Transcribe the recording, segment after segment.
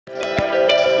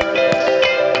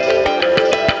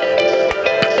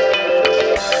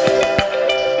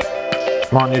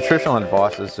My nutritional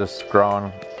advice has just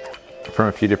grown from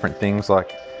a few different things.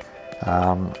 Like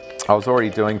I was already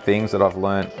doing things that I've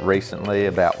learned recently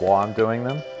about why I'm doing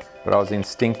them, but I was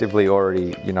instinctively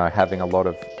already, having a lot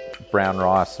of brown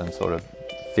rice and sort of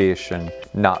fish and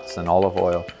nuts and olive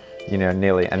oil,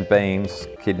 and beans,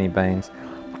 kidney beans.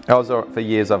 For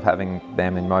years I've having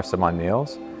them in most of my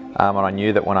meals, and I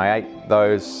knew that when I ate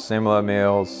those similar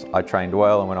meals, I trained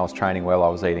well, and when I was training well, I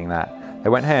was eating that. They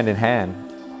went hand in hand.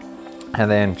 And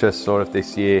then just sort of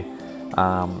this year,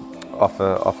 off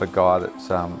a guy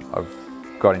that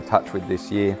I've got in touch with this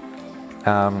year,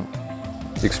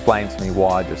 explained to me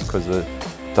why, just because the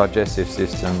digestive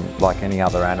system, like any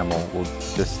other animal, will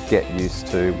just get used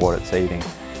to what it's eating.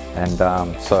 And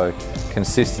so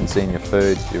consistency in your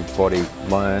food, your body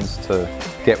learns to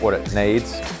get what it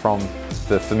needs from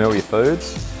the familiar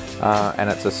foods, and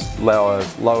it just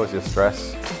lowers your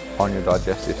stress on your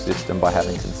digestive system by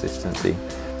having consistency.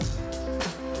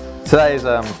 Today's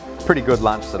pretty good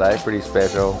lunch today, pretty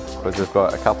special, because we've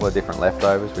got a couple of different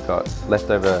leftovers. We've got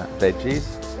leftover veggies,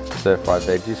 stir-fried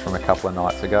veggies from a couple of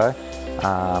nights ago.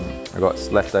 We've got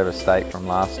leftover steak from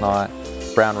last night,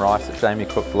 brown rice that Jamie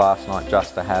cooked last night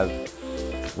just to have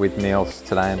with meals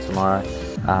today and tomorrow.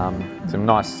 Some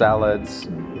nice salads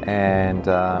and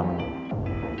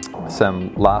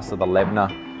some last of the lebna,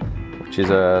 which is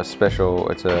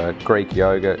it's a Greek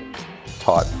yogurt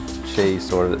type cheese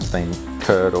sort of that's been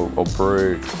curd or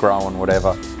brewed, grown,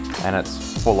 whatever, and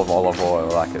it's full of olive oil,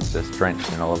 like it's just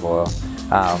drenched in olive oil.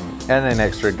 And then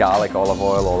extra garlic olive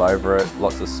oil all over it,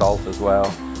 lots of salt as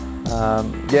well.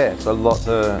 Yeah, so lots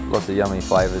of yummy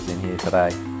flavours in here today.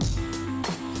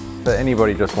 For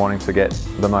anybody just wanting to get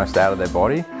the most out of their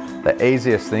body, the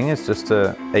easiest thing is just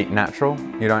to eat natural.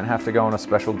 You don't have to go on a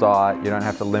special diet, you don't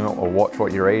have to limit or watch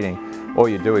what you're eating. All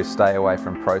you do is stay away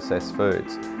from processed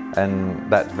foods. And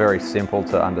that's very simple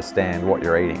to understand what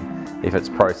you're eating, if it's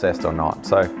processed or not.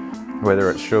 So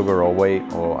whether it's sugar or wheat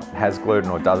or has gluten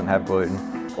or doesn't have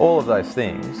gluten, all of those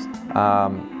things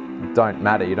don't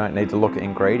matter. You don't need to look at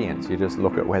ingredients, you just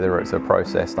look at whether it's a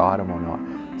processed item or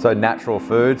not. So natural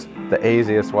foods, the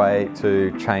easiest way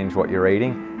to change what you're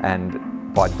eating,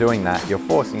 and by doing that, you're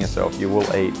forcing yourself, you will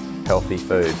eat healthy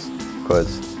foods,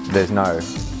 because there's no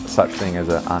such thing as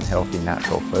an unhealthy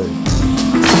natural food.